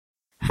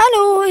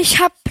ich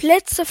habe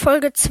letzte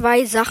Folge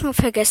 2 Sachen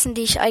vergessen,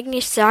 die ich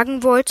eigentlich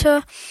sagen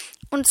wollte.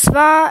 Und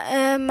zwar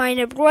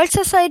meine Brawl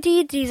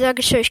ID, die sage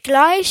ich euch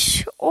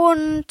gleich.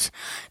 Und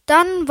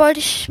dann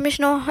wollte ich mich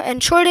noch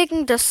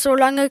entschuldigen, dass so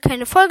lange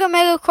keine Folge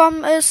mehr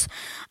gekommen ist.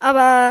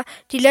 Aber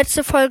die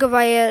letzte Folge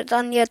war ja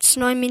dann jetzt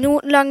 9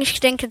 Minuten lang.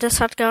 Ich denke,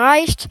 das hat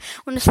gereicht.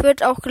 Und es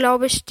wird auch,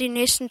 glaube ich, die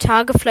nächsten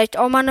Tage vielleicht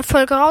auch mal eine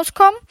Folge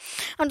rauskommen.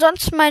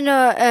 Ansonsten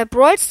meine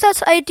Brawl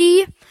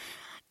ID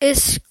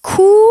ist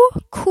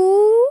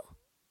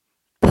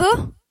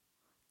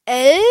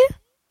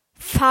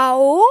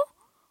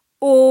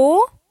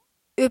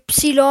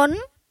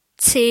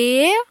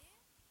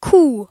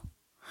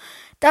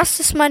Das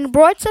ist meine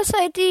Brawl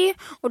ID.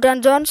 Und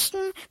ansonsten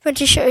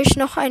wünsche ich euch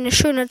noch eine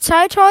schöne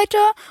Zeit heute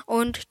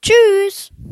und tschüss.